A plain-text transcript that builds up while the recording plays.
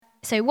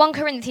So 1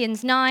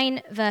 Corinthians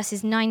 9,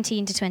 verses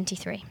 19 to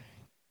 23.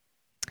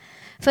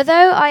 For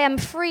though I am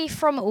free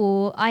from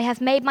all, I have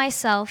made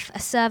myself a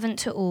servant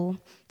to all,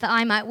 that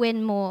I might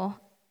win more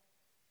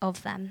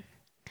of them.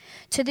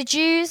 To the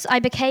Jews I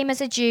became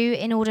as a Jew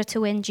in order to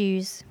win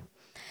Jews.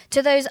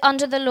 To those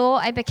under the law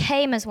I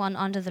became as one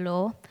under the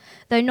law,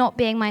 though not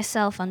being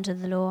myself under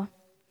the law,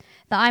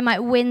 that I might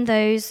win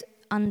those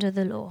under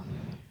the law.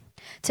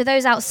 To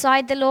those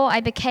outside the law I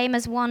became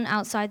as one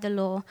outside the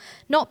law,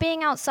 not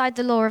being outside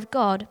the law of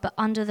God, but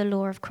under the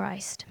law of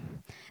Christ,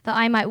 that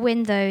I might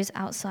win those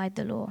outside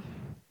the law.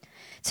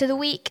 To the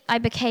weak I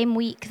became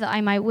weak, that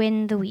I might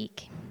win the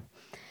weak.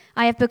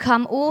 I have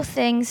become all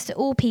things to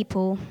all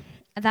people,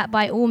 that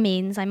by all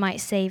means I might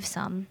save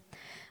some.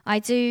 I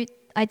do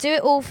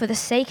it all for the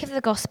sake of the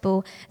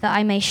gospel, that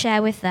I may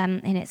share with them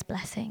in its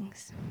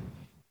blessings.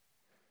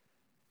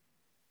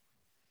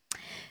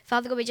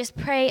 Father God, we just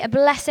pray a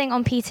blessing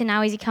on Peter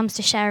now as he comes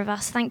to share with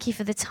us. Thank you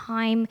for the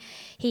time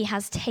he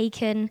has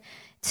taken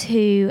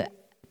to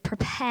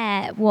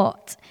prepare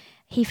what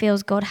he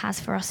feels God has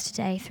for us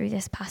today through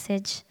this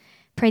passage.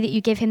 Pray that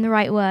you give him the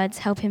right words,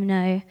 help him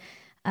know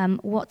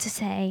what to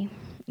say,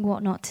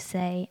 what not to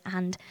say,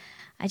 and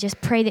I just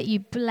pray that you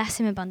bless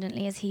him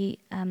abundantly as he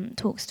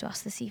talks to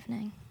us this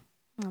evening.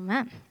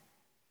 Amen.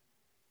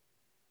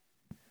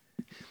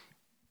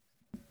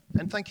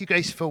 And thank you,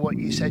 Grace, for what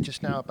you said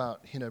just now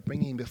about,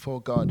 bringing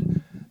before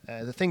God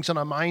the things on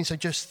our minds. I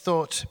just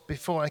thought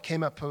before I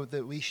came up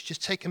that we should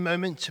just take a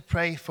moment to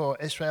pray for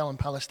Israel and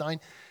Palestine.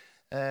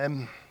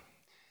 I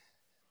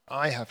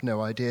have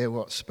no idea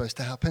what's supposed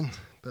to happen,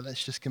 but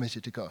let's just commit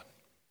it to God.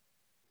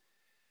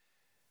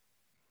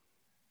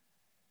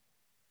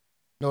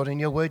 Lord, in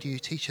your word, you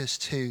teach us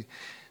to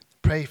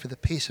pray for the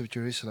peace of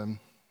Jerusalem,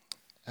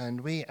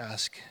 and we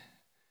ask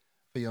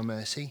for your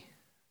mercy.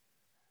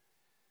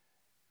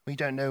 We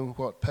don't know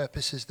what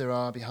purposes there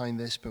are behind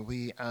this, but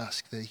we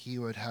ask that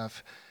you would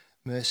have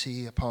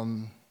mercy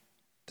upon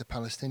the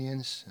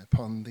Palestinians,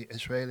 upon the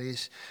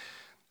Israelis,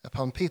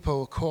 upon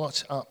people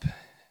caught up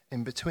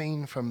in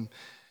between, from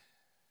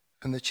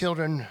the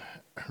children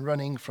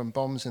running from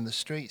bombs in the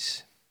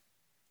streets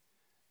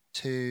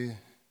to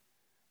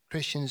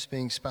Christians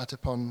being spat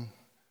upon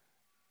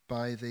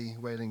by the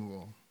Wailing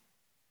Wall.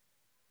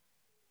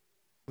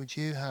 Would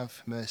you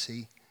have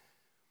mercy,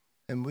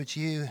 and would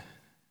you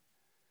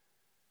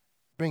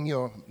bring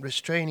your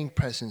restraining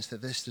presence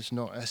that this does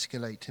not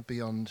escalate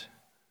beyond,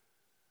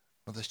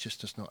 or this just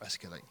does not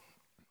escalate.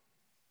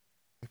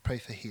 We pray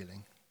for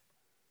healing.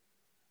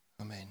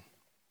 Amen.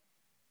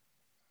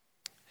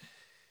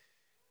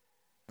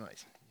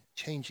 Right,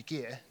 change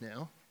gear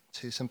now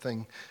to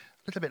something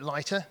a little bit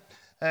lighter.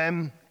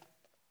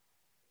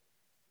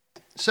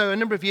 So a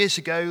number of years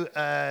ago,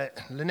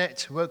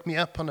 Lynette woke me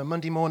up on a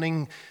Monday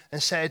morning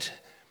and said,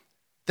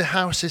 the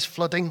house is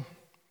flooding.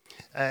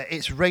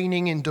 It's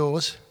raining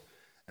indoors.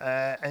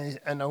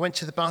 And I went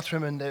to the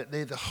bathroom, and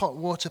the hot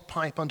water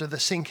pipe under the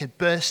sink had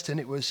burst, and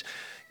it was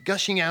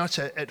gushing out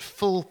at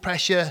full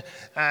pressure,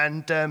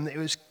 and it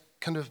was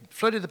kind of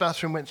flooded the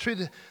bathroom, went through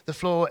the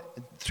floor,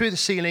 through the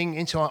ceiling,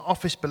 into our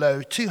office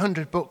below.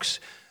 200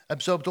 books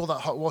absorbed all that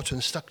hot water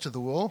and stuck to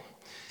the wall.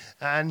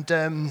 And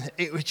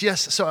it was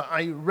just, so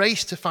I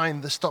raced to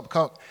find the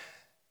stopcock,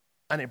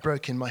 and it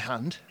broke in my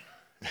hand.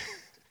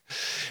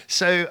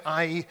 So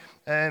I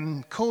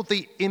called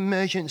the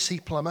emergency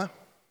plumber.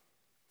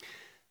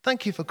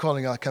 Thank you for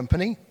calling our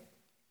company.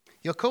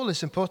 Your call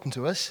is important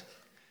to us.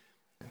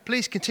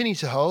 Please continue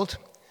to hold.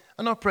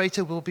 An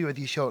operator will be with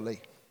you shortly.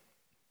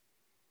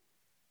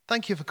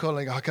 Thank you for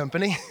calling our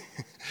company.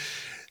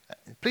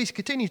 Please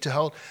continue to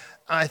hold.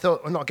 I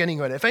thought, we're not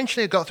getting anywhere.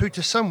 Eventually I got through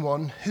to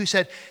someone who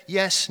said,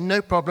 yes,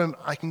 no problem.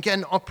 I can get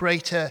an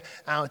operator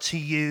out to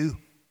you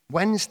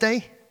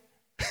Wednesday.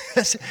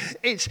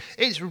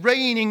 It's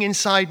raining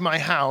inside my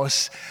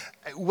house.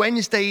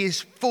 Wednesday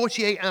is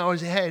 48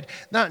 hours ahead.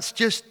 That's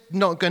just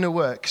not going to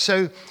work.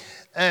 So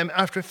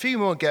after a few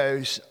more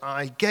goes,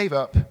 I gave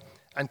up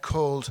and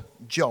called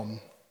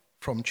John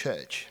from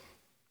church.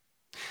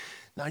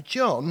 Now,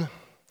 John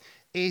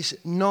is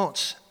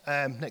not,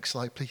 next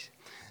slide please,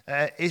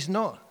 is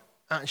not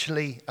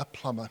actually a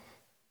plumber.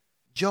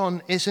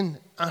 John is an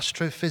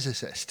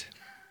astrophysicist.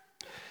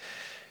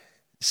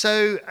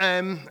 So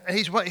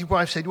his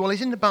wife said, well,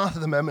 he's in the bath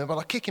at the moment, but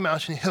I'll kick him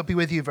out and he'll be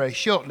with you very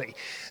shortly.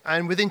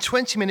 And within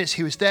 20 minutes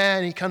he was there,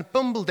 and he kind of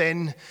bumbled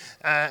in,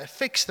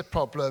 fixed the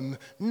problem,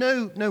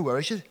 no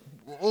worries, just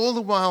all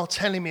the while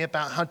telling me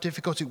about how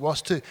difficult it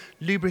was to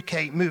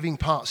lubricate moving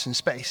parts in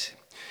space.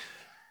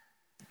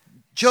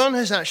 John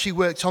has actually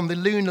worked on the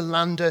lunar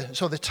lander,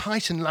 so the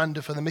Titan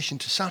lander for the mission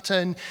to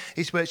Saturn.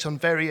 He's worked on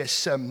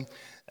various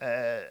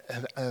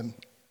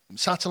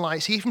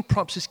satellites. He even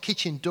props his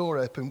kitchen door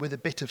open with a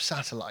bit of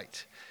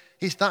satellite.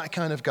 He's that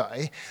kind of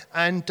guy.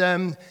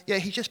 And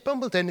he just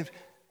bumbled in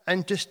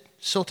and just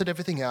sorted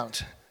everything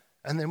out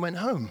and then went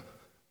home.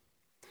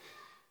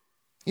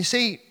 You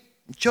see,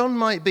 John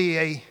might be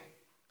an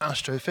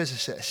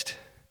astrophysicist.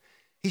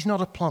 He's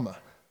not a plumber.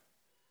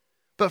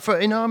 But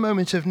in our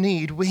moment of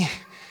need,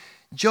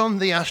 John,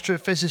 the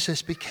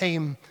astrophysicist,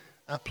 became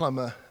a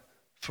plumber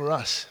for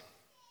us.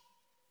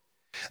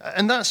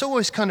 And that's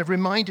always kind of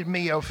reminded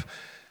me of,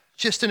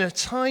 just in a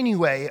tiny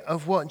way,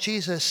 of what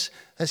Jesus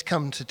has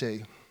come to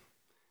do.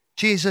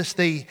 Jesus,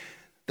 the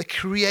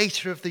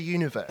creator of the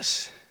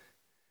universe,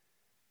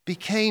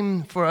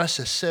 became for us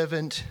a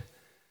servant.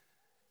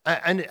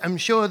 And I'm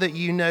sure that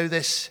you know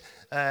this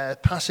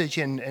passage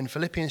in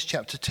Philippians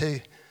chapter 2.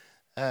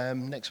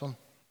 Next one.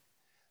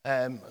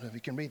 I don't know if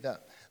you can read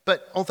that.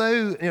 But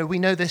although we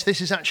know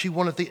this is actually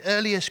one of the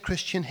earliest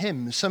Christian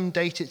hymns. Some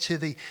date it to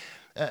the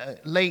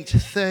late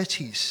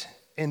 30s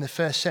in the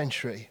first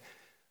century,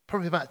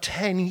 probably about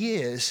 10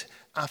 years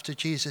after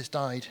Jesus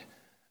died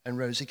and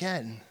rose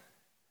again.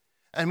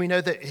 And we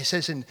know that it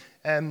says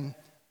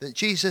that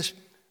Jesus,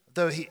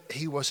 though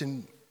he was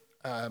in,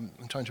 I'm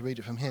trying to read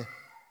it from here,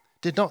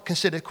 did not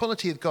consider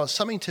equality with God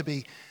something to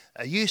be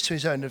used to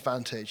his own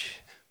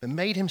advantage, but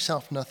made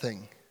himself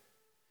nothing.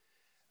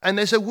 And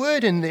there's a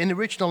word in the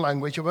original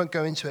language, I won't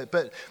go into it,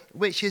 but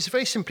which is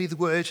very simply the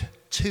word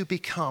to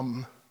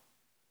become.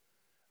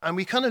 And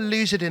we kind of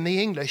lose it in the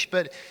English,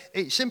 but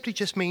it simply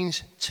just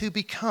means to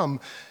become.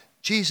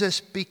 Jesus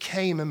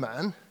became a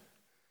man.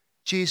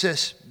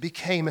 Jesus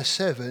became a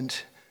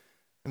servant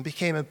and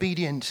became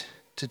obedient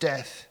to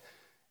death,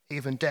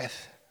 even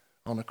death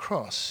on a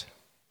cross.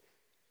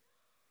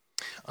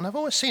 And I've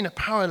always seen a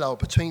parallel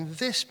between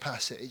this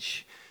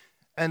passage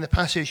and the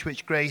passage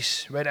which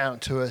Grace read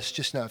out to us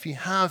just now. If you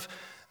have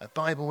a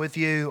Bible with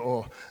you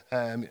or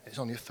it's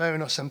on your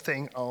phone or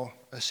something, I'll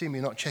assume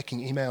you're not checking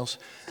emails.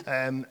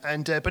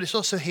 But it's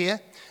also here,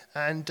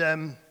 and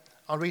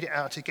I'll read it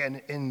out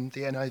again in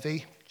the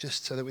NIV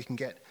just so that we can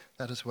get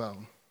that as well.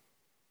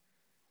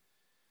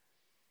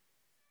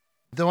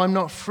 Though I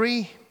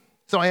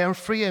am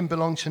free and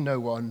belong to no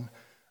one,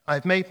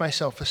 I've made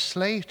myself a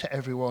slave to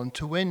everyone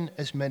to win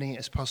as many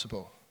as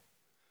possible.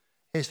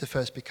 Here's the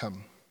first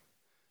become.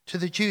 To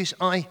the Jews,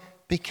 I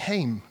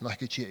became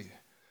like a Jew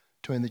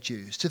to win the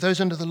Jews. To those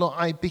under the law,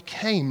 I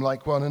became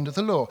like one under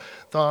the law,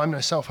 though I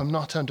myself am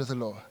not under the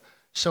law,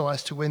 so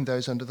as to win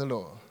those under the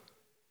law.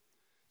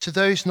 To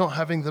those not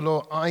having the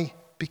law, I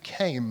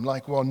became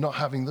like one not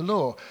having the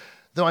law,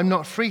 though I'm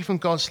not free from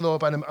God's law,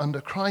 but I'm under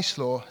Christ's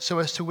law, so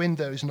as to win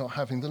those not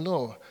having the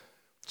law.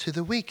 To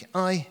the weak,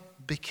 I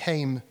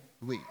became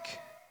weak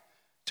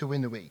to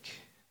win the weak.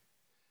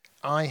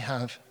 I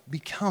have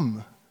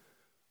become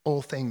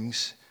all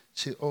things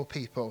to all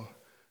people,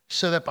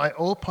 so that by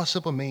all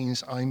possible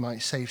means I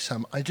might save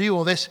some. I do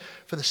all this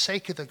for the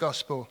sake of the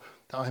gospel,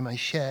 that I may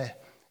share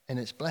in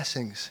its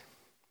blessings.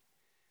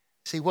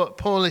 See, what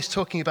Paul is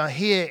talking about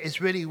here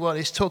is really what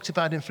is talked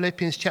about in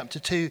Philippians chapter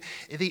 2,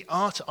 the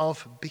art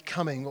of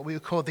becoming, what we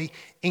would call the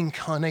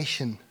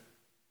incarnation.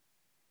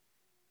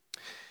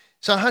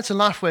 So I had to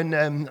laugh when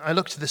I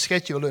looked at the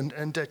schedule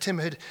and Tim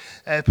had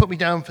put me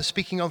down for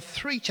speaking on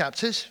 3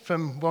 chapters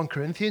from 1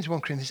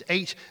 Corinthians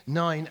 8,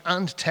 9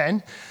 and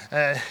 10,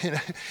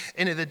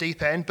 into the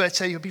deep end. But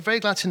you'll be very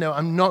glad to know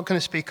I'm not going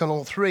to speak on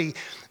all 3.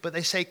 But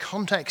they say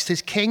context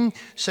is king.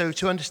 So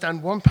to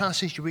understand one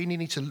passage, you really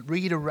need to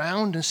read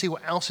around and see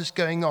what else is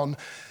going on.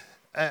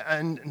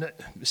 And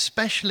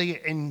especially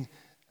in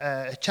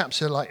a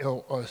chapter like,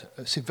 or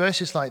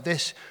verses like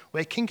this,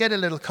 where it can get a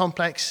little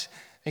complex.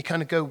 You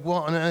kind of go,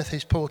 what on earth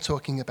is Paul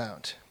talking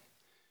about?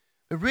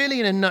 But really,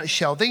 in a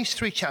nutshell, these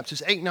 3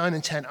 chapters, 8, 9,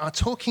 and 10, are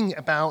talking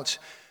about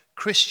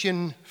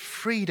Christian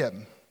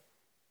freedom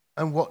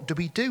and what do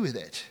we do with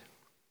it.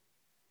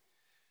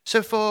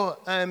 So for,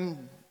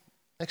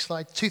 next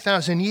slide,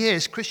 2,000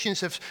 years,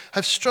 Christians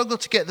have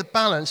struggled to get the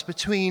balance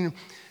between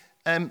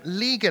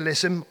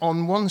legalism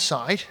on one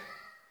side,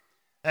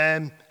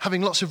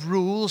 having lots of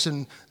rules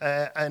and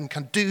kind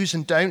of do's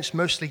and don'ts,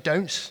 mostly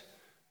don'ts,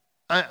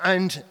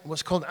 and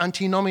what's called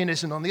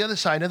antinomianism on the other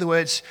side. In other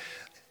words,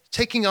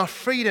 taking our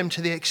freedom to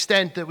the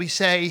extent that we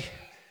say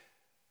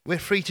we're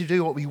free to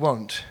do what we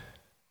want,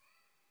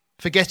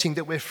 forgetting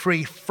that we're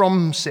free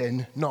from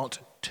sin, not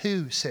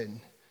to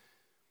sin.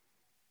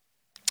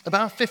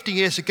 About 50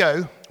 years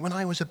ago, when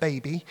I was a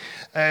baby,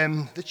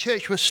 the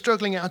church was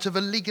struggling out of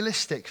a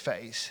legalistic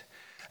phase.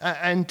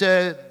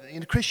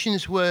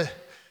 Christians were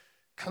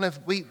kind of,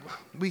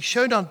 we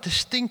showed our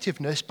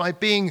distinctiveness by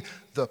being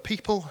the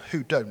people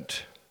who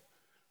don't.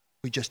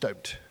 We just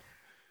don't.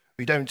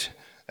 We don't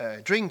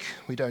drink,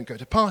 we don't go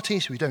to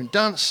parties, we don't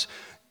dance,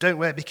 don't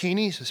wear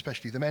bikinis,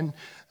 especially the men,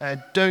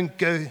 don't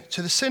go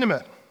to the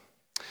cinema.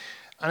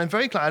 And I'm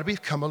very glad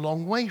we've come a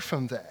long way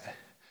from there.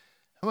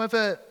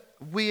 However,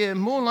 we're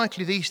more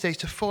likely these days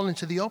to fall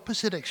into the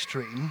opposite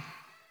extreme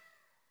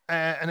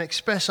and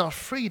express our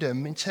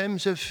freedom in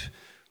terms of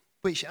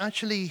which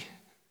actually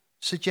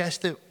suggests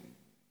that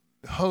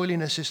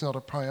holiness is not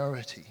a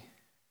priority.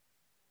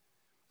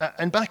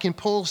 And back in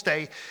Paul's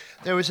day,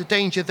 there was a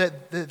danger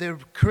that the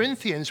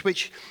Corinthians,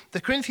 which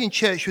the Corinthian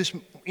church was,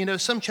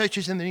 some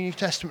churches in the New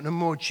Testament are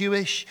more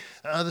Jewish,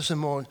 others are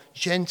more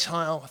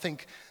Gentile. I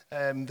think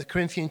the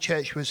Corinthian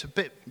church was a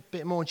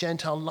bit more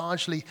Gentile,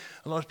 largely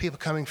a lot of people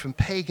coming from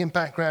pagan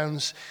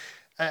backgrounds.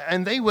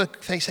 And they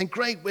saying,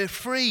 great, we're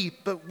free,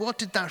 but what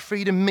did that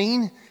freedom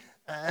mean?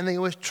 And they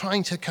were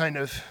trying to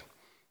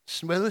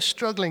they were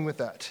struggling with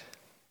that.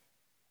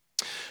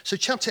 So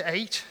chapter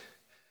 8,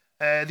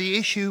 the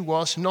issue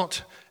was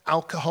not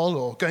alcohol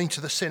or going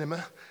to the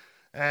cinema,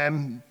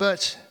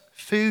 but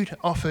food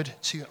offered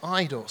to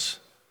idols.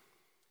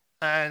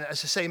 And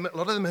as I say, a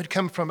lot of them had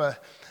come from a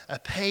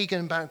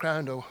pagan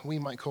background, or we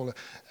might call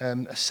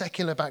a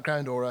secular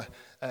background, or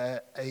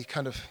a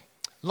kind of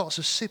lots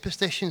of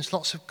superstitions,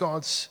 lots of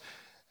gods.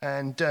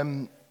 And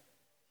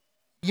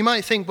you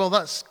might think, well,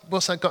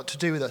 what's that got to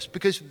do with us?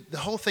 Because the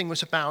whole thing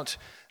was about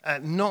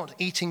not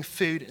eating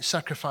food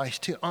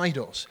sacrificed to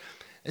idols.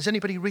 Has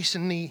anybody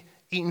recently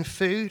eaten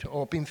food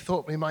or been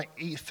thought we might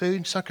eat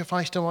food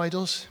sacrificed to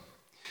idols?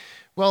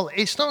 Well,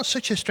 it's not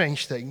such a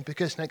strange thing,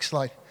 because next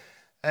slide.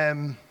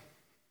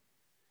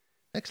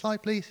 Next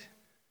slide, please.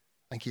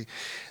 Thank you.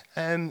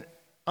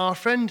 Our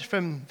friend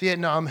from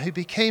Vietnam who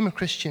became a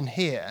Christian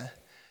here,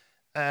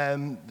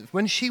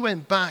 when she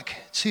went back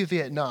to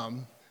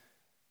Vietnam,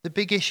 the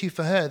big issue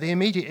for her, the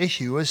immediate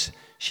issue, was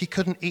she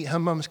couldn't eat her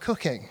mum's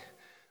cooking.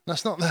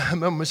 That's not that her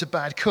mum was a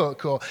bad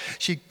cook or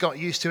she got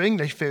used to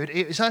English food.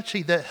 It was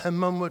actually that her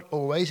mum would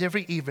always,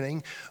 every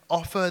evening,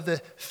 offer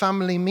the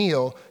family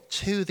meal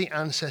to the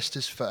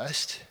ancestors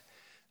first,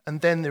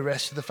 and then the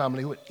rest of the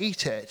family would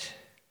eat it.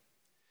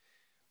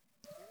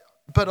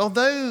 But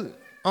although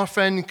our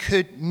friend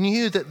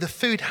knew that the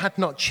food had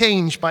not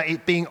changed by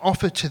it being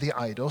offered to the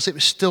idols, it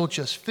was still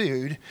just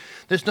food.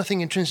 There's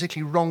nothing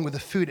intrinsically wrong with the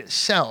food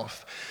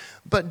itself.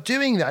 But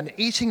doing that,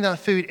 eating that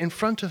food in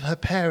front of her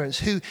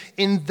parents, who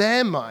in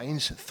their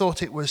minds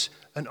thought it was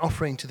an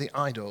offering to the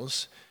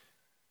idols,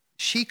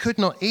 she could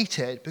not eat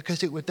it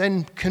because it would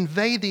then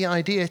convey the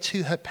idea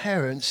to her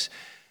parents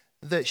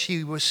that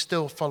she was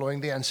still following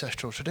the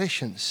ancestral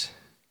traditions.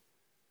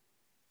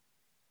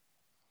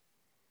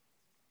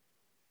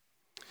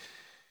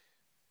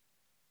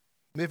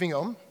 Moving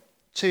on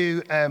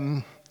to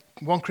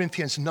 1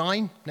 Corinthians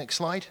 9, next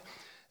slide.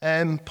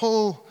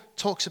 Paul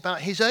talks about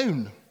his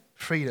own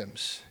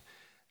freedoms.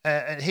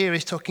 And here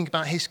he's talking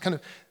about his kind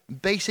of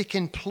basic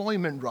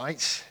employment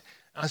rights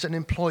as an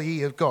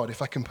employee of God,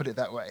 if I can put it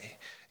that way.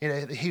 You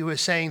know, he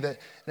was saying that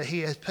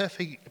he is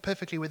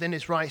perfectly within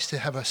his rights to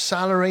have a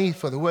salary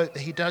for the work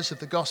that he does of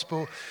the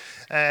gospel,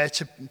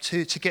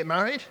 to get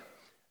married.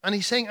 And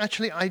he's saying,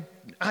 actually, I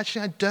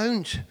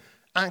don't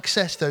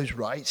access those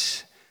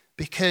rights,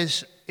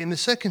 because in the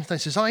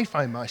circumstances I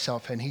find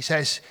myself in, he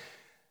says,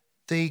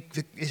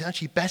 it's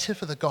actually better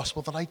for the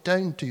gospel that I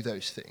don't do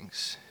those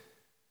things.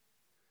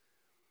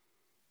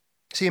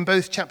 See, in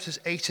both chapters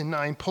 8 and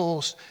 9,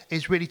 Paul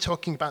is really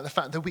talking about the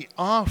fact that we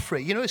are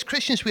free. You know, as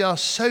Christians, we are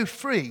so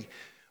free.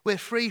 We're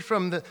free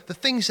from the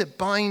things that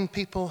bind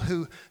people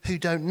who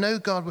don't know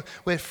God.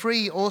 We're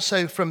free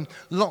also from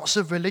lots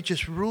of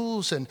religious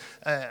rules and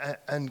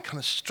kind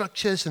of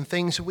structures and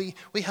things. We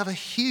have a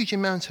huge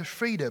amount of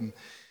freedom.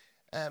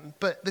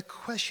 But the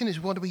question is,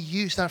 what do we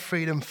use that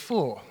freedom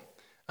for?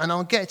 And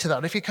I'll get to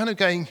that. If you're kind of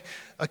going,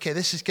 okay,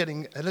 this is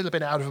getting a little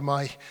bit out of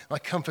my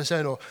comfort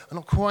zone, or I'm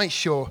not quite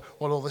sure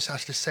what all this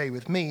has to say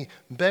with me,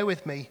 bear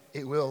with me,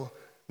 it will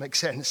make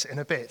sense in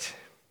a bit.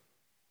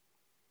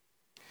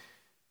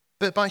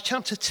 But by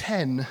chapter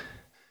 10,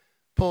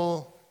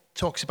 Paul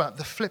talks about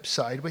the flip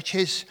side, which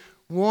is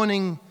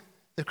warning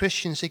the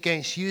Christians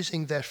against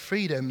using their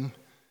freedom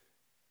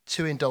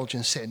to indulge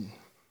in sin.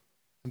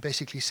 And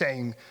basically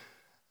saying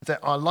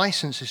that our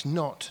license is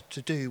not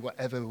to do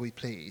whatever we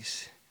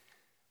please.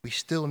 We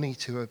still need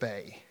to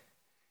obey.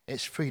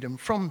 It's freedom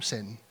from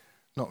sin,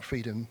 not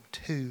freedom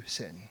to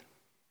sin.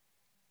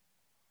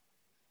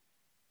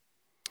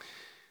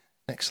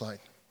 Next slide.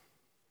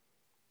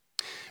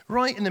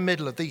 Right in the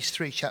middle of these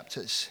 3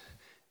 chapters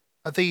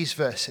are these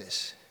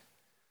verses.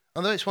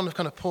 Although it's one of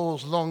kind of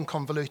Paul's long,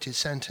 convoluted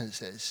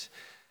sentences,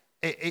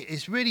 it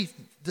is really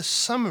the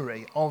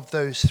summary of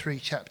those 3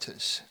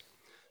 chapters.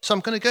 So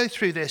I'm going to go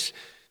through this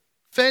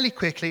fairly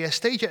quickly, a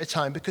stage at a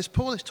time, because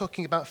Paul is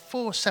talking about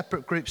 4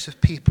 separate groups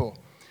of people,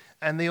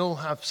 and they all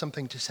have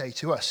something to say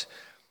to us.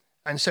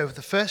 And so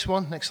the first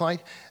one, next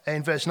slide,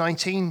 in verse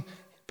 19,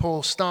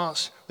 Paul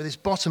starts with his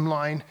bottom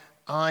line,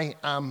 I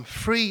am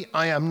free,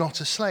 I am not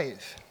a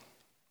slave.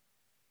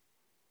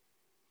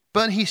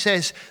 But he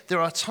says, there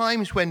are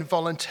times when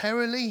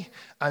voluntarily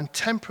and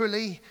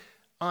temporarily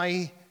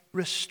I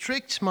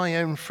restrict my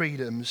own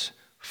freedoms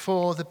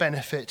for the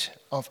benefit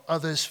of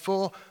others,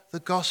 for the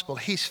gospel.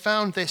 He's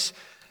found this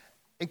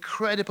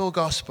incredible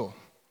gospel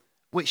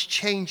which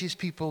changes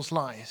people's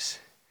lives.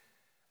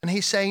 And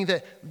he's saying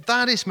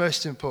that is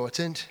most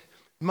important.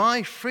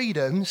 My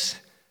freedoms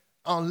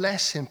are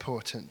less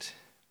important.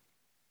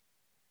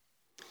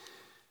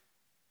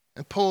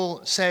 And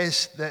Paul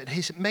says that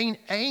his main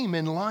aim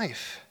in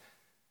life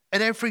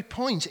at every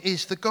point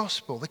is the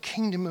gospel, the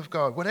kingdom of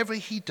God. Whatever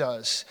he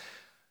does,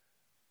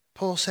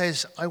 Paul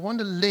says, I want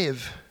to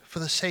live for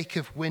the sake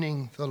of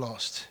winning the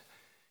lost,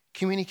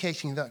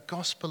 communicating that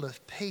gospel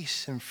of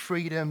peace and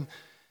freedom.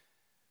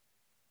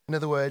 In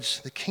other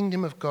words, the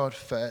kingdom of God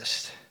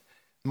first,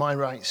 my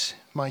rights,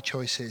 my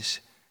choices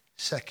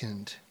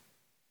second.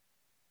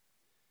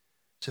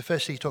 So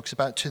firstly, he talks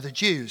about to the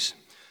Jews.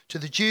 To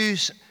the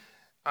Jews,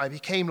 I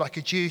became like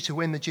a Jew to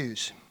win the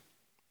Jews.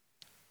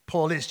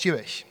 Paul is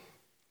Jewish.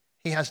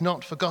 He has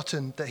not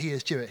forgotten that he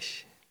is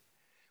Jewish.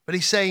 But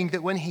he's saying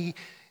that when he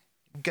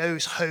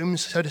goes home,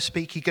 so to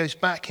speak, he goes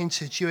back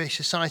into Jewish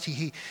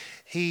society,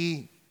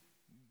 he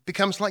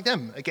becomes like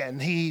them again.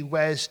 He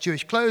wears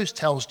Jewish clothes,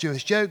 tells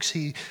Jewish jokes,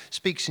 he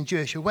speaks in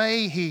Jewish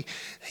way, he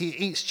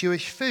eats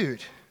Jewish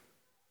food.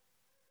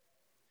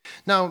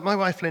 Now, my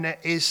wife Lynette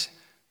is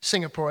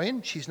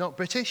Singaporean. She's not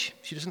British.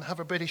 She doesn't have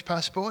a British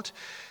passport,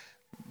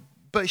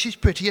 but she's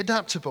pretty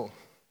adaptable.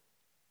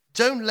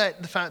 Don't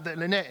let the fact that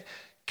Lynette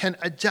can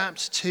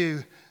adapt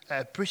to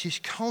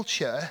British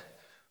culture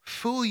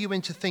fool you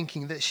into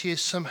thinking that she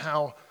is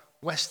somehow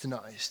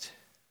westernized.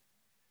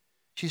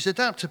 She's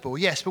adaptable,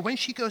 yes, but when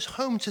she goes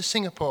home to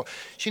Singapore,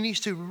 she needs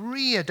to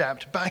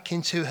readapt back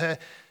into her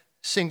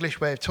Singlish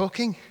way of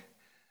talking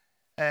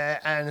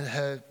and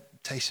her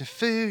taste in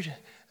food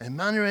and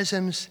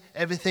mannerisms,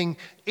 everything.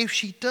 If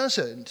she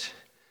doesn't,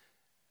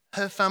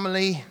 her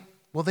family,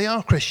 well, they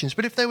are Christians,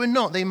 but if they were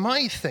not, they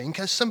might think,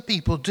 as some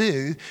people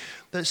do,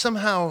 that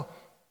somehow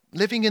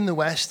living in the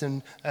West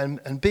and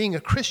being a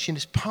Christian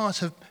is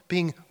part of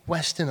being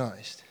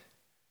westernized.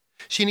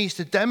 She needs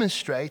to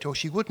demonstrate, or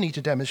she would need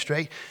to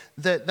demonstrate,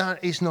 that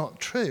that is not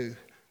true,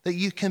 that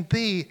you can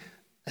be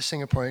a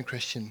Singaporean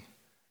Christian,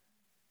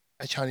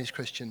 a Chinese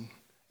Christian,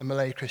 a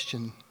Malay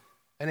Christian,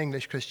 an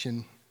English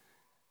Christian,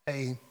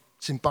 a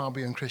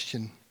Zimbabwean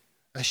Christian,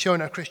 a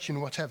Shona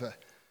Christian, whatever.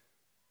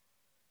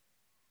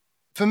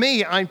 For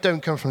me, I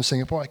don't come from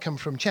Singapore, I come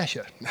from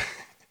Cheshire.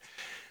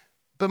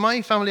 But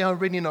my family are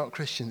really not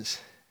Christians.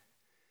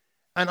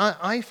 And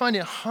I find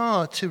it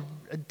hard to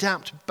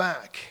adapt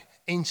back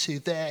into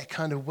their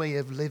kind of way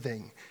of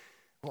living,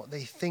 what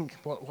they think,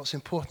 what's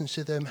important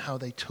to them, how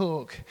they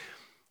talk.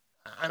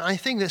 And I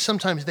think that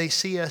sometimes they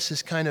see us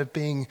as kind of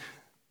being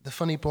the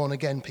funny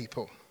born-again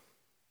people.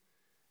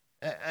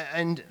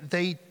 And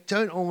they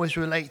don't always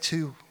relate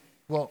to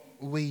what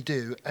we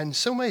do. And in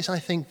some ways, I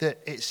think that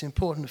it's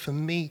important for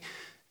me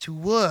to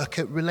work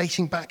at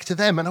relating back to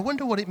them. And I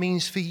wonder what it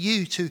means for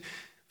you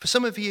for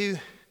some of you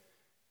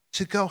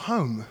to go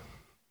home,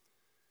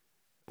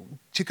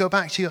 to go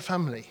back to your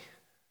family,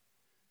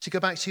 to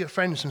go back to your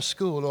friends from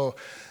school, or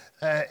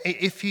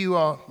if you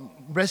are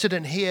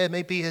resident here,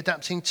 maybe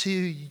adapting to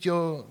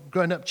your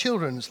grown-up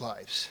children's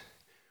lives.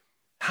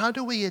 How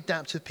do we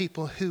adapt to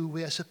people who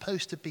we are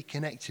supposed to be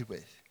connected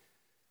with,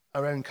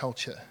 our own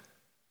culture?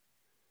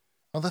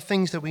 Are the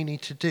things that we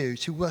need to do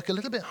to work a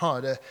little bit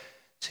harder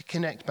to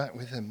connect back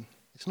with them?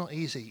 It's not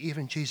easy.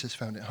 Even Jesus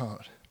found it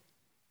hard.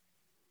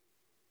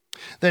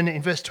 Then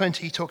in verse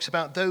 20, he talks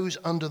about those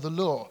under the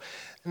law.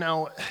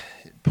 Now,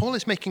 Paul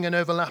is making an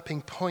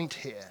overlapping point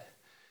here.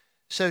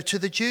 So to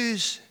the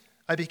Jews,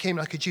 I became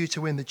like a Jew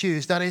to win the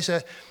Jews. That is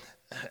a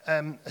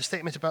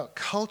statement about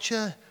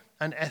culture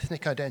and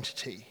ethnic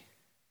identity.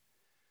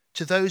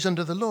 To those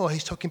under the law,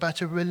 he's talking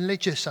about a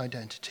religious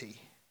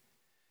identity.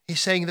 He's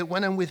saying that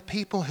when I'm with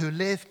people who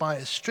live by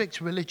a strict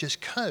religious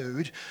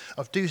code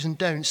of do's and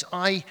don'ts,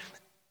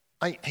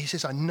 he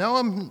says, I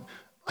know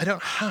I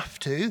don't have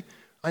to.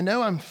 I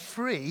know I'm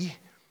free,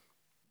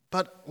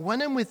 but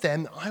when I'm with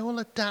them, I will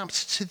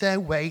adapt to their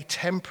way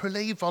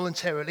temporarily,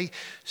 voluntarily,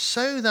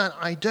 so that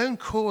I don't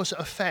cause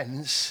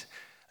offense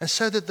and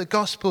so that the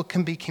gospel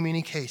can be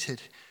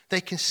communicated.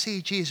 They can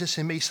see Jesus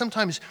in me.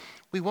 Sometimes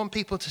we want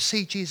people to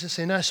see Jesus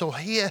in us or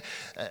hear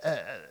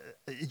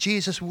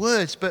Jesus'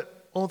 words,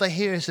 but all they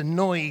hear is a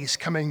noise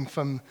coming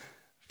from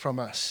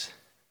us.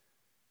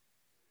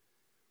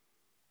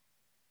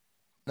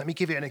 Let me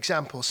give you an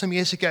example. Some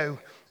years ago,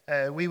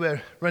 we were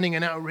running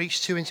an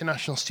outreach to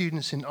international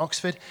students in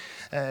Oxford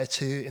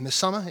in the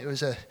summer. It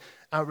was an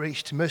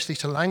outreach mostly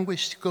to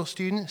language school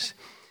students.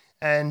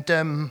 And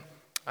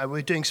we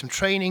were doing some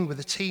training with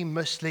a team,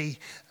 mostly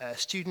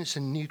students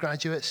and new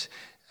graduates.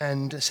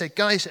 And I said,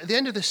 guys, at the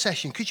end of the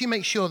session, could you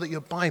make sure that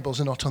your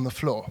Bibles are not on the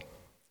floor?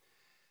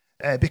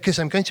 Because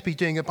I'm going to be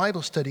doing a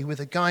Bible study with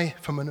a guy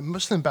from a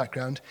Muslim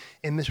background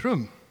in this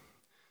room.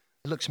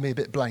 He looks at me a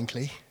bit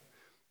blankly.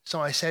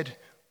 So I said,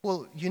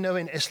 well, you know,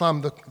 in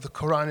Islam, the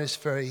Quran is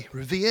very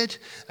revered,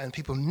 and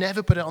people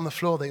never put it on the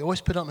floor. They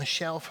always put it on a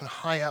shelf and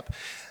high up.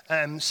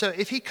 So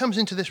if he comes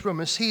into this room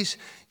and sees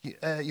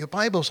your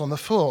Bible's on the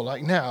floor,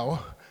 like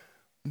now,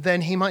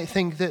 then he might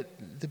think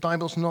that the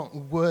Bible's not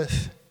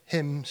worth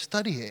him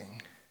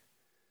studying.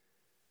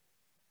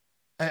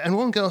 And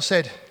one girl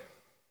said,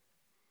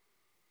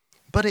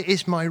 but it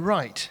is my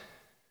right.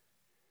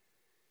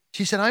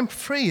 She said, I'm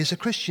free as a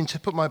Christian to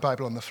put my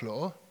Bible on the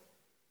floor.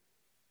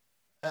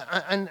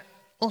 And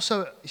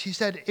also, she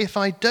said, if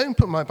I don't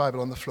put my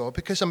Bible on the floor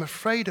because I'm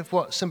afraid of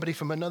what somebody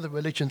from another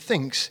religion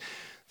thinks,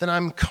 then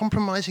I'm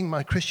compromising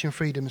my Christian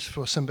freedoms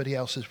for somebody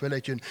else's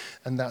religion,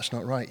 and that's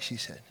not right, she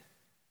said.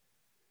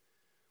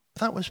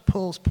 That was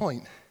Paul's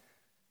point.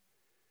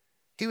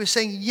 He was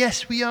saying,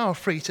 yes, we are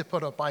free to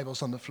put our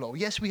Bibles on the floor.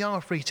 Yes, we are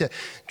free to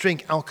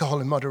drink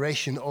alcohol in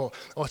moderation or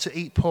to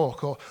eat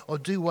pork or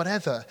do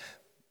whatever.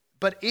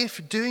 But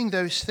if doing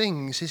those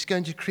things is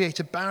going to create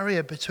a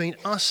barrier between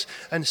us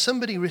and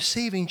somebody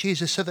receiving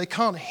Jesus so they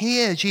can't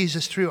hear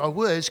Jesus through our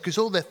words because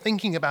all they're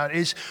thinking about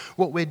is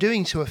what we're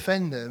doing to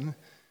offend them,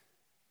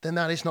 then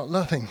that is not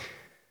loving.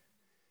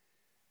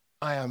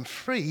 I am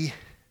free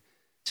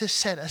to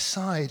set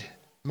aside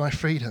my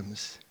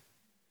freedoms.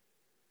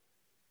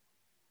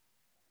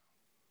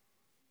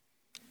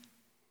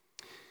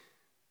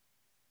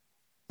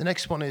 The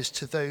next one is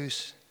to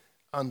those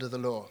under the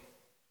law.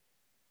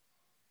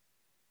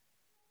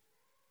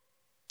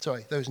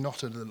 Sorry, those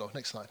not under the law.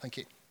 Next slide, thank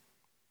you.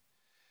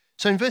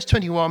 So in verse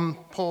 21,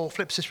 Paul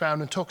flips this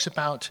around and talks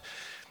about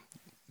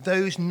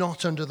those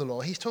not under the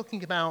law. He's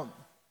talking about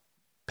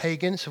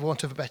pagans, for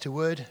want of a better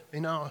word.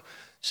 In our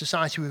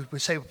society, we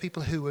would say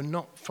people who were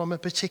not from a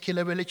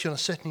particular religion, or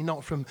certainly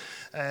not from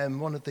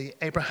one of the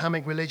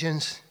Abrahamic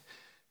religions.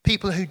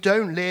 People who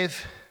don't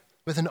live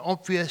with an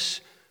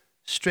obvious,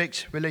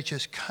 strict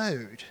religious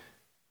code.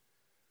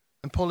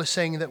 And Paul is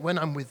saying that when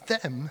I'm with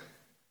them,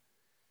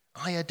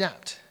 I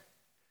adapt.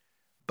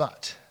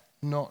 But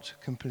not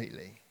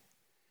completely.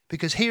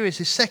 Because here is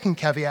his second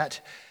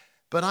caveat,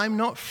 but I'm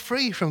not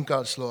free from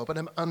God's law, but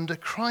I'm under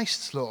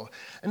Christ's law.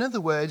 In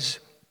other words,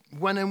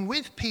 when I'm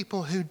with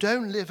people who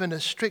don't live in a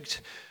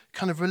strict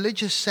kind of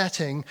religious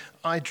setting,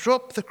 I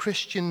drop the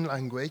Christian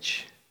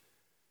language,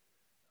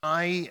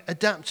 I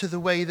adapt to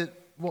the way that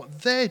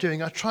what they're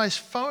doing, I try as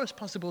far as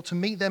possible to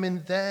meet them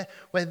in there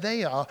where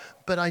they are,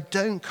 but I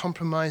don't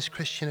compromise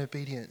Christian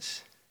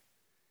obedience.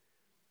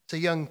 It's a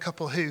young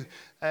couple who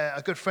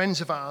are good friends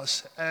of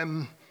ours.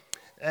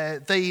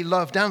 They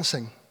love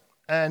dancing.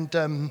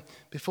 And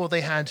before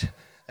they had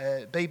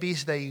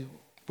babies, they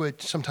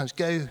would sometimes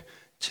go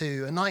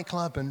to a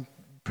nightclub and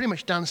pretty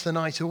much dance the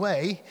night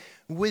away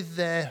with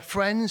their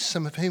friends,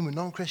 some of whom were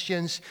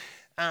non-Christians,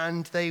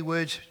 and they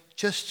would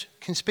just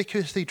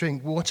conspicuously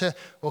drink water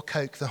or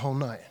Coke the whole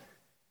night.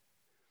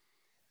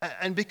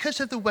 And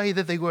because of the way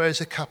that they were as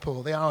a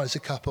couple, they are as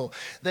a couple,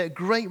 their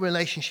great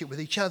relationship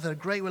with each other, a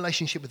great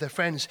relationship with their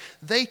friends,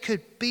 they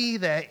could be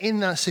there in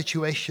that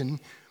situation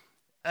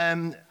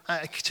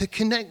to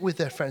connect with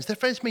their friends. Their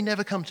friends may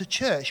never come to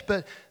church,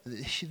 but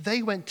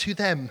they went to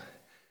them.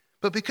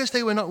 But because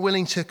they were not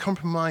willing to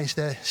compromise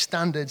their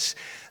standards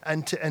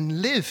and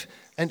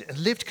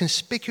lived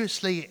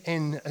conspicuously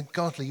in a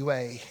godly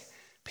way,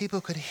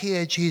 people could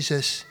hear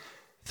Jesus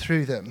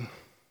through them.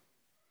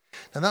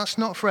 Now that's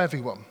not for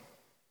everyone.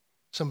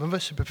 Some of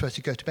us would prefer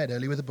to go to bed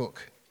early with a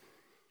book.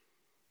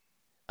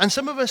 And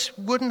some of us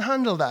wouldn't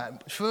handle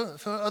that. For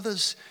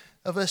others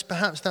of us,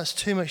 perhaps that's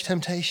too much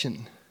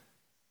temptation.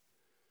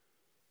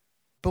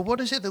 But what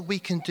is it that we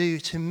can do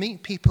to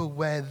meet people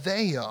where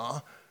they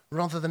are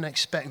rather than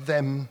expect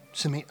them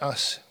to meet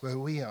us where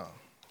we are?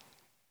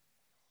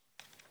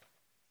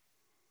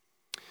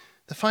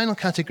 The final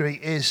category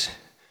is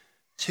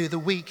to the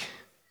weak.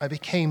 I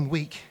became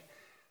weak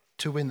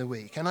to win the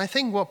weak. And I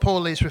think what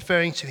Paul is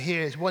referring to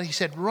here is what he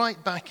said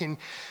right back in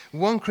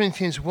 1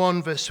 Corinthians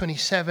 1 verse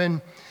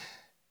 27.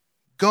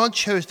 God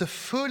chose the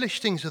foolish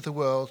things of the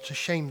world to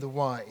shame the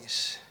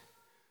wise.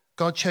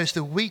 God chose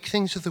the weak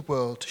things of the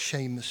world to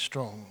shame the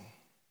strong.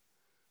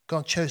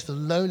 God chose the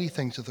lowly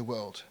things of the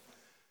world,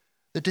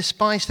 the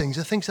despised things,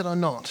 the things that are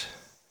not,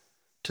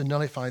 to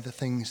nullify the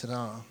things that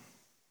are.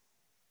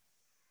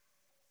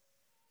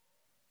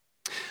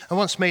 I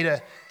once made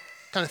a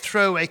kind of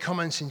throwaway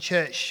comments in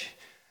church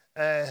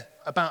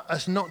about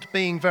us not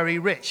being very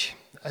rich,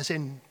 as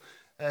in,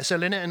 so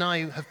Lynette and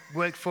I have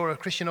worked for a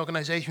Christian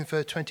organization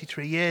for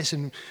 23 years,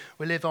 and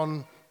we live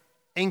on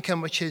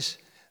income which is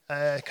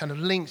kind of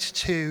linked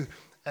to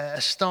a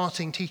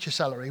starting teacher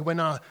salary. When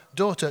our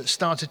daughter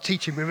started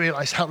teaching, we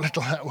realized how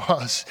little that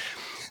was.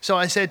 So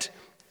I said,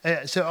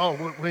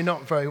 we're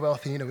not very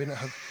wealthy, we don't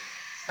have.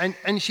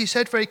 And she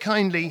said very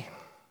kindly,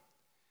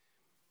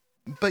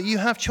 but you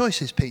have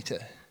choices, Peter.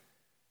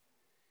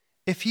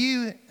 If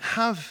you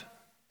have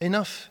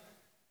enough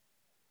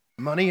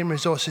money and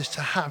resources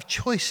to have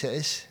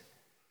choices,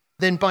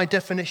 then by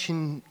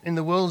definition, in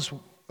the world's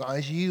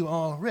eyes, you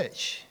are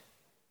rich.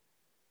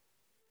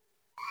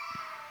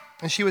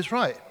 And she was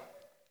right.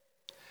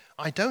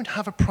 I don't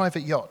have a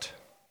private yacht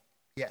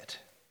yet,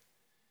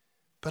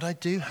 but I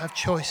do have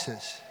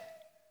choices.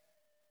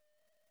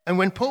 And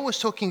when Paul was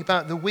talking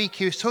about the weak,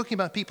 he was talking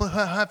about people who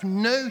have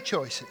no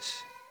choices,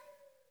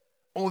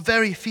 or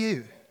very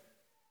few.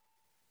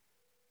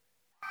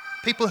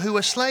 People who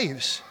are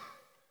slaves,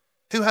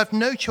 who have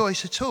no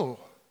choice at all.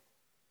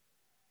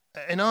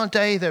 In our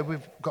day,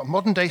 we've got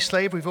modern day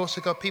slavery. We've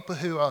also got people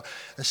who are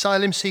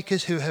asylum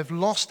seekers, who have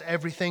lost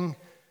everything,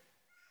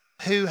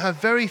 who have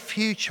very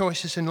few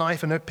choices in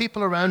life, and there are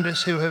people around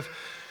us who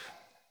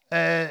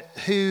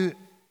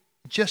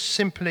just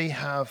simply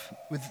are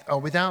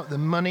without the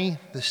money,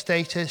 the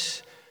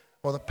status,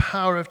 or the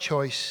power of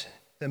choice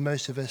that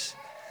most of us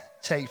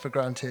take for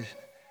granted.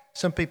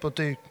 Some people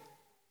do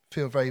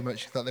feel very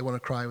much that they want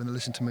to cry when they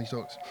listen to me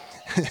talk.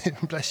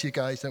 Bless you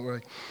guys, don't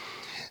worry.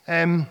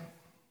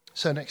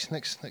 So next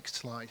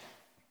slide.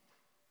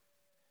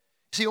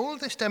 See, all of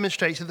this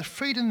demonstrates that the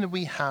freedom that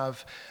we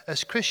have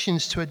as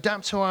Christians to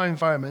adapt to our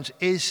environment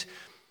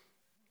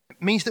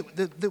means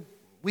that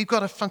we've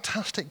got a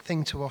fantastic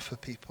thing to offer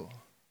people.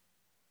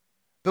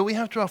 But we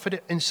have to offer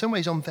it in some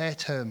ways on their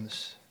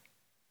terms.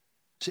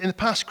 So in the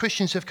past,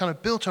 Christians have kind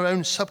of built our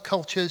own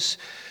subcultures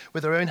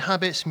with their own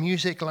habits,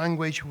 music,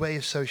 language, way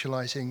of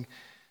socializing,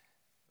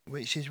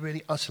 which is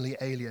really utterly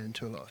alien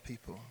to a lot of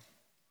people.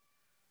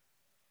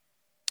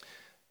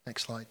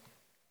 Next slide.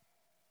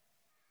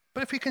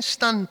 But if we can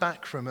stand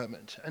back for a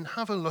moment and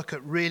have a look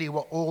at really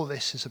what all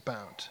this is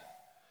about.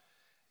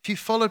 If you've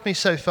followed me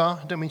so far,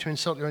 I don't mean to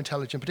insult your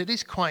intelligence, but it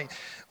is quite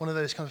one of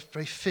those kind of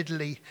very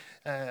fiddly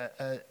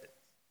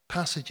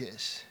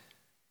passages.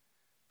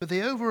 But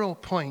the overall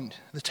point,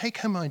 the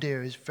take-home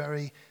idea is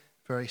very,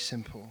 very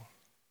simple.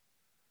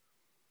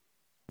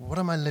 What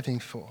am I living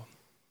for?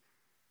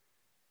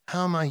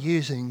 How am I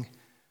using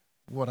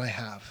what I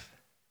have?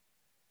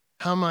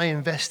 How am I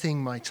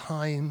investing my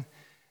time,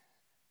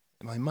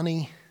 my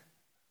money,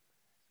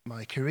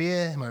 my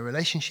career, my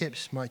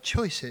relationships, my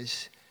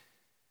choices?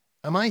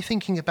 Am I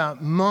thinking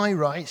about my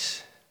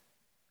rights,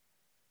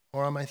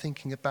 or am I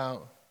thinking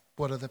about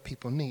what other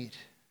people need?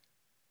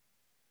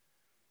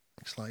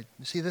 Next slide.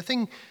 See, the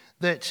thing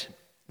that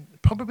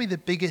probably the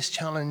biggest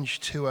challenge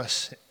to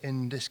us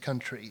in this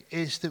country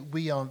is that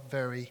we are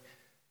very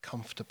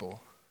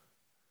comfortable.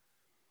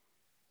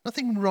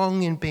 Nothing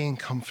wrong in being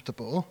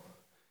comfortable.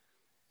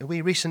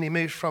 We recently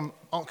moved from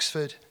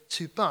Oxford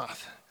to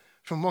Bath,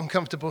 from one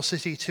comfortable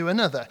city to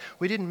another.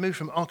 We didn't move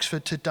from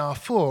Oxford to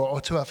Darfur or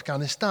to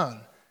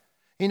Afghanistan.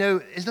 You know,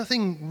 there's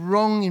nothing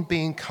wrong in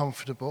being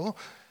comfortable.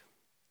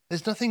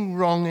 There's nothing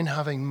wrong in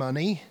having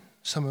money.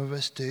 Some of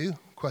us do,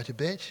 quite a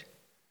bit.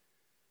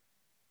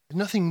 There's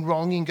nothing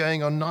wrong in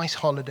going on nice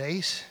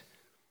holidays.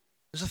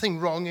 There's nothing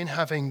wrong in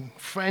having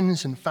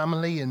friends and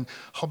family and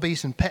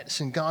hobbies and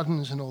pets and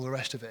gardens and all the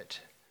rest of it.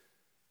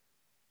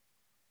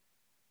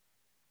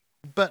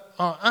 But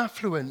our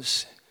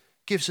affluence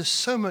gives us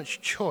so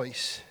much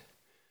choice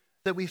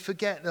that we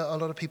forget that a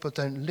lot of people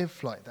don't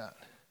live like that.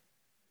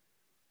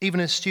 Even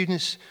as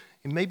students,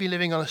 you may be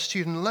living on a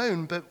student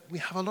loan, but we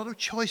have a lot of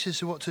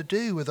choices of what to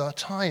do with our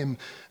time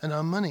and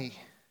our money.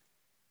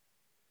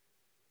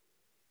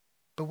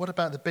 But what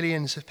about the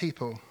billions of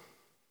people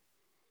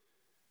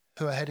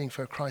who are heading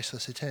for a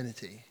Christless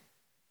eternity?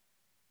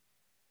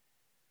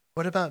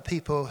 What about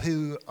people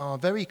who are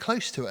very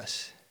close to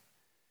us,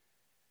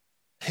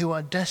 who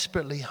are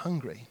desperately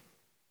hungry?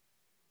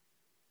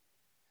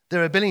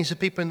 There are billions of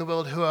people in the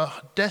world who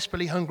are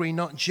desperately hungry,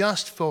 not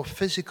just for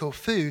physical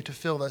food to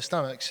fill their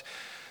stomachs,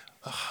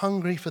 are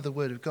hungry for the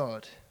Word of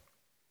God.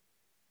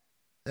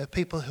 There are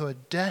people who are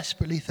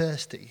desperately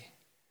thirsty,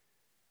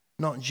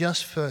 not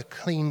just for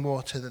clean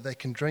water that they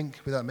can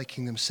drink without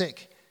making them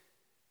sick,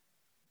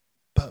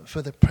 but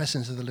for the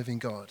presence of the living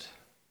God.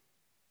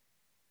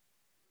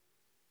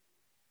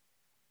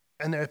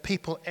 And there are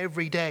people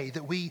every day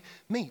that we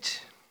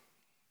meet,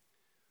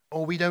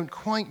 or we don't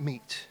quite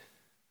meet,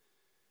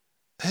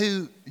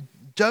 who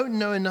don't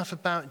know enough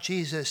about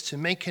Jesus to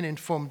make an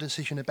informed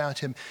decision about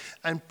him,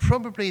 and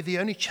probably the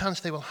only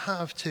chance they will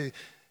have to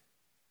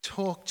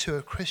talk to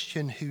a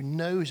Christian who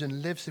knows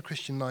and lives the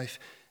Christian life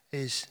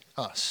is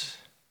us.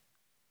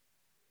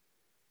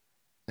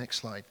 Next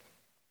slide.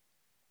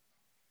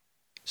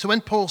 So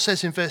when Paul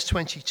says in verse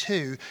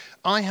 22,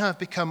 I have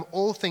become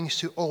all things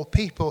to all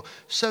people,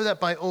 so that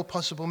by all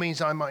possible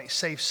means I might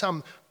save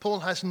some, Paul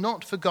has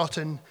not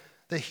forgotten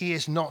that he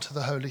is not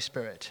the Holy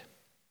Spirit.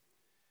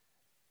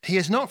 He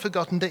has not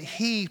forgotten that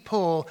he,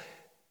 Paul,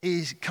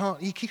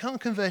 can't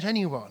convert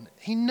anyone.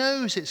 He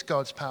knows it's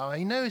God's power.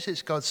 He knows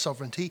it's God's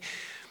sovereignty.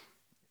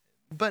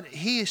 But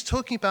he is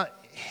talking about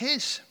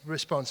his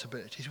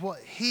responsibilities, what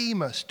he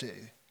must do.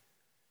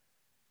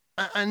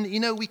 And, you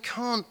know, we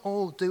can't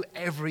all do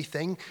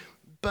everything,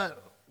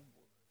 but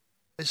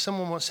as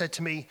someone once said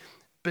to me,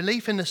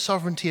 belief in the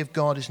sovereignty of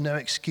God is no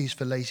excuse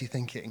for lazy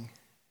thinking.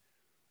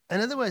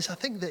 In other words, I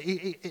think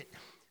that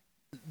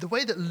the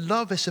way that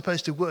love is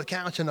supposed to work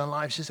out in our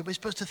lives is that we're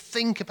supposed to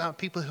think about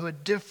people who are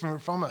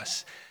different from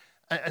us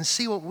and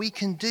see what we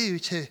can do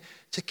to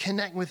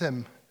connect with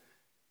them.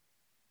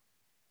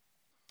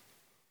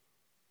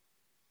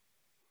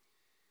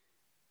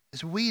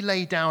 As we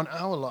lay down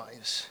our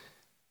lives,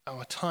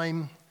 our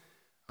time,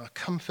 our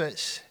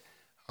comforts,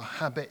 our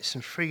habits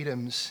and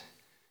freedoms,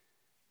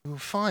 we will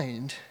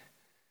find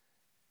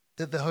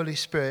that the Holy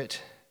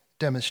Spirit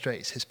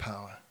demonstrates his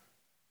power.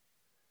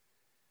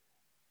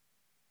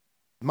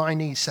 My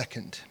needs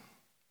second,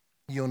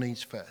 your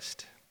needs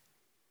first.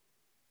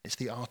 It's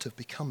the art of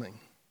becoming.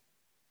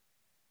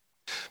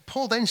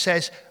 Paul then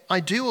says,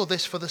 I do all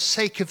this for the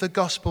sake of the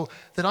gospel,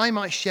 that I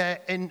might share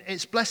in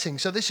its blessing.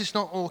 So this is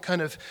not all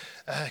kind of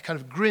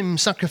grim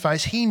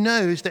sacrifice. He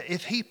knows that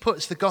if he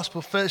puts the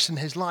gospel first in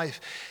his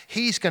life,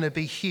 he's going to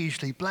be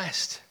hugely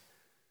blessed.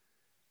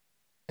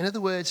 In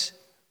other words,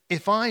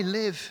 if I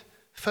live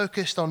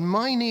focused on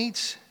my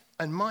needs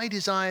and my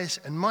desires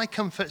and my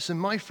comforts and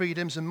my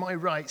freedoms and my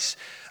rights,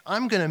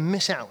 I'm going to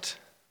miss out.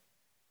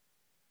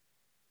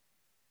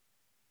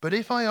 But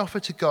if I offer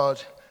to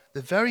God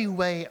the very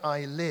way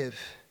I live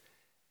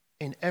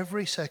in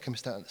every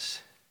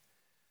circumstance,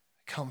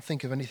 I can't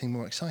think of anything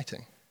more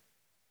exciting.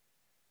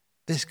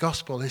 This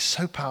gospel is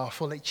so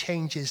powerful, it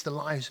changes the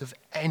lives of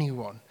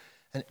anyone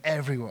and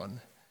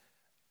everyone.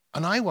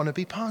 And I want to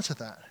be part of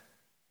that.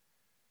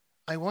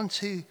 I want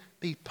to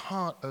be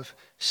part of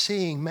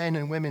seeing men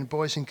and women,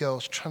 boys and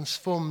girls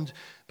transformed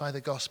by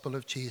the gospel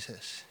of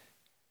Jesus.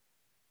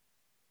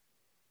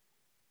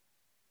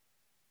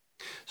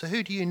 So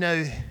who do you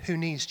know who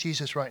needs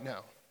Jesus right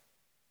now?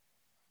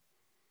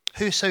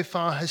 Who so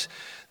far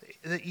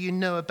that you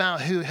know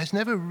about who has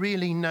never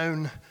really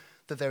known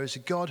that there is a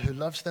God who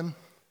loves them?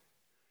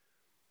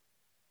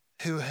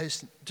 Who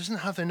doesn't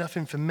have enough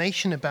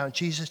information about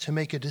Jesus to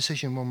make a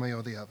decision one way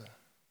or the other?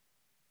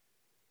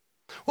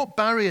 What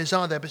barriers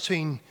are there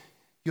between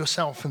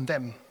yourself and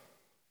them?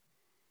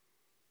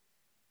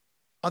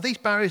 Are these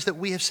barriers that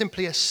we have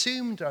simply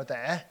assumed are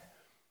there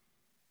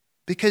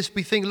because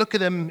we think, look at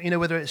them,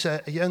 whether it's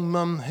a young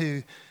mum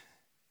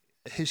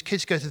whose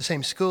kids go to the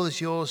same school as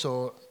yours,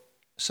 or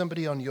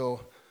somebody on your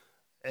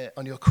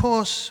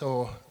course,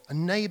 or a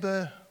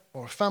neighbor,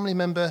 or a family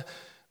member,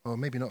 or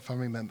maybe not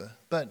family member,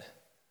 but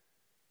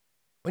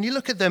when you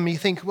look at them, you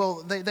think,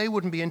 well, they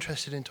wouldn't be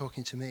interested in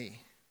talking to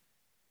me.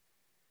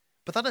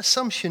 But that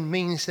assumption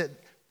means that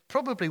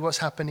probably what's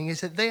happening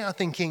is that they are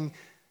thinking,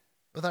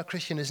 well, that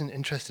Christian isn't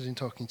interested in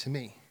talking to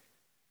me.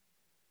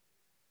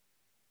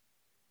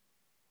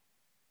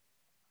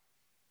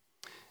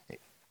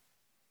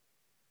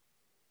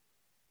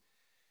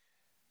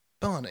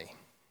 Barney,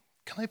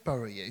 can I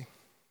borrow you?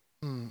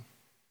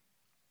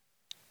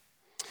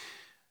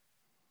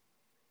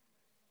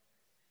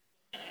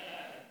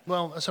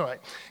 Well, that's all right,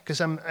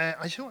 because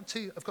I just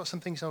I've got some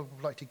things I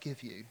would like to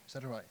give you. Is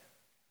that all right?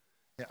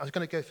 Yeah, I was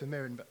going to go for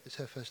Mirren, but it's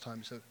her first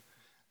time. So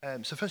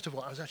first of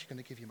all, I was actually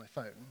going to give you my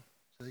phone.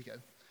 So there you go.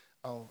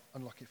 I'll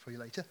unlock it for you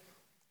later.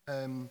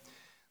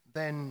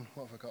 Then,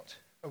 what have I got?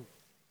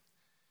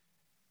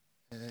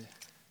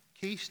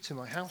 Keys to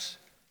my house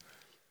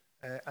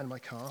and my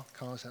car.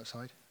 Car's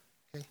outside.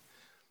 Okay.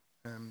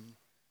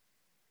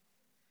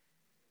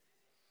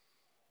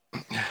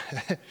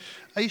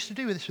 I used to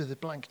do this with a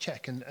blank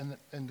check, and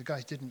the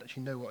guys didn't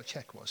actually know what a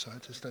check was, so I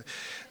had to start.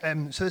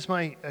 So there's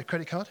my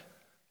credit card.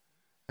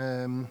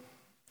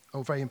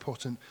 Very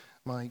important,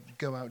 my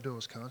Go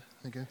Outdoors card.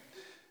 There you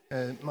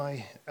go.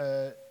 My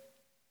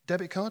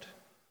debit card,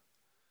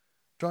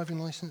 driving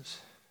license,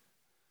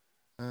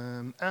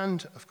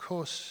 and of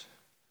course,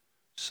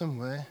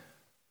 somewhere,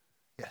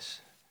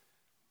 yes,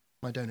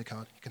 my donor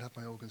card. You can have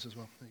my organs as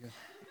well. There you go.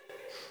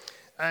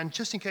 And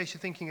just in case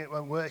you're thinking it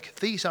won't work,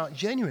 these are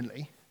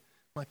genuinely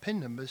my PIN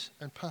numbers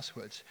and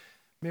passwords.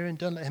 Miriam,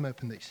 don't let him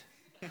open these.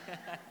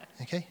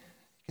 Okay?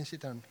 You can sit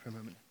down for a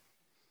moment.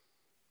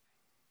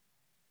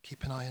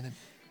 Keep an eye on him.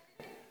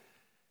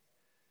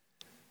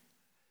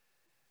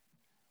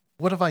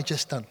 What have I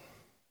just done?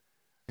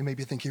 You may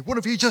be thinking, what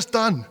have you just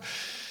done?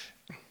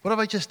 What have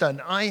I just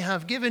done? I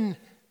have given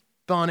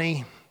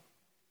Barney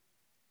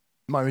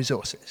my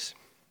resources,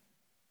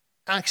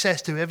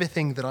 access to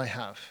everything that I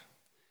have.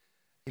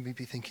 You may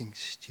be thinking,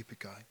 stupid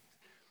guy.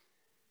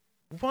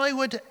 Why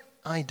would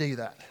I do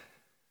that?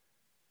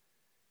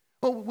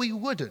 Well, we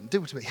wouldn't,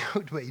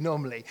 would we,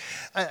 normally?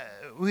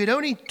 We'd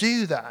only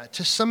do that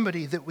to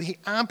somebody that we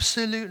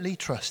absolutely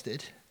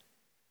trusted,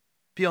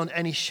 beyond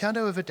any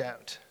shadow of a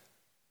doubt,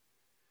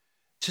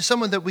 to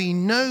someone that we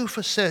know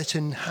for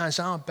certain has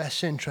our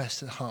best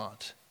interest at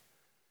heart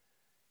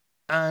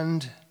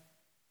and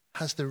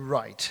has the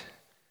right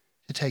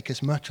to take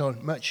as much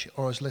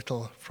or as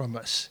little from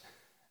us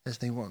as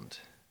they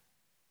want.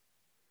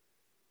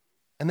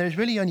 And there's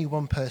really only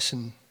one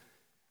person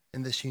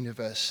in this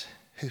universe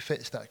who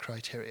fits that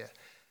criteria,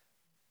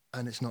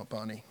 and it's not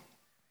Barney.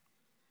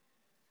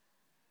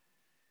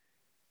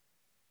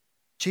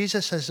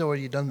 Jesus has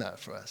already done that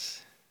for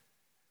us.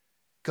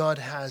 God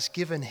has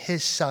given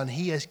his son.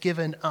 He has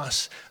given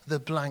us the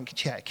blank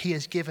check. He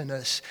has given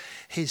us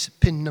his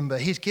PIN number.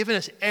 He's given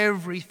us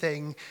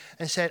everything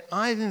and said,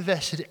 I've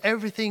invested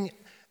everything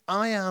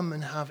I am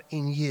and have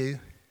in you.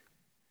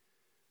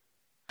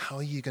 How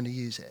are you going to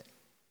use it?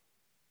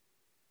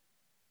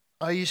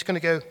 Are you just going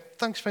to go,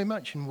 thanks very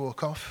much, and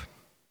walk off?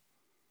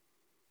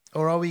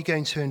 Or are we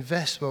going to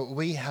invest what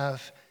we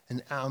have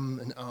and am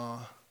and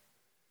are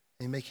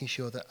in making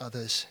sure that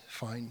others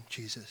find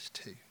Jesus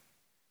too?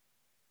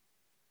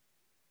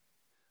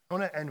 I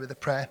want to end with a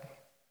prayer.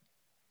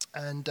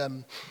 And are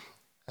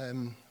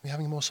we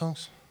having more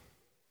songs?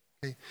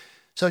 Okay.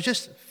 So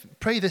just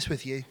pray this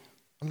with you.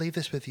 I'll leave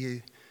this with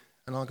you.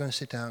 And I'll go and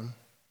sit down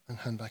and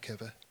hand back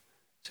over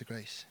to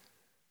Grace.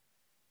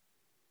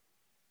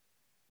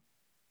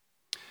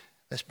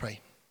 Let's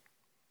pray.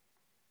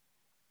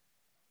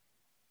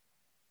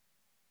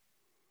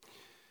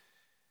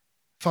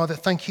 Father,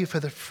 thank you for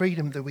the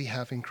freedom that we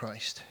have in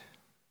Christ.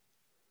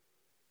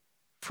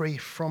 Free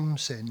from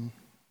sin,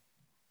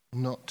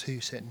 not to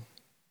sin.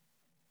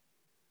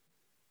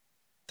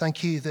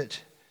 Thank you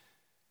that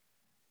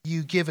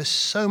you give us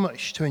so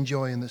much to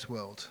enjoy in this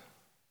world.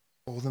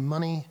 All the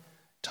money,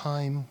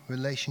 time,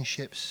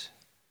 relationships,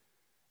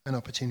 and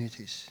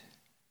opportunities.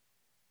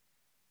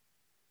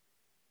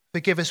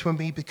 Forgive us when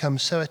we become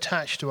so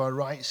attached to our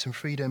rights and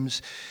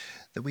freedoms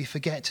that we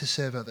forget to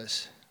serve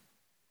others.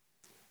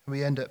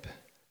 We end up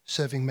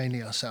serving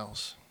mainly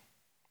ourselves.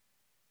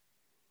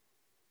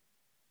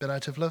 But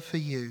out of love for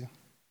you,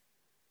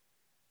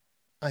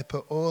 I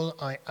put all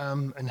I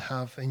am and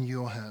have in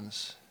your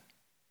hands.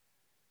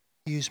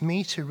 Use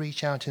me to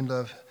reach out in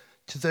love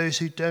to those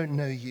who don't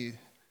know you,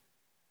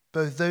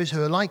 both those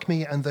who are like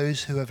me and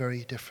those who are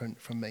very different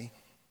from me.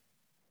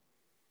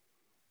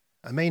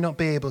 I may not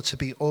be able to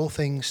be all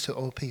things to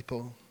all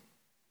people,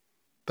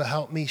 but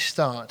help me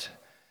start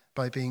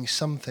by being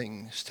some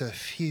things to a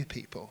few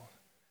people,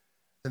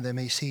 that they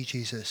may see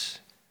Jesus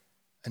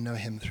and know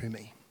him through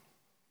me.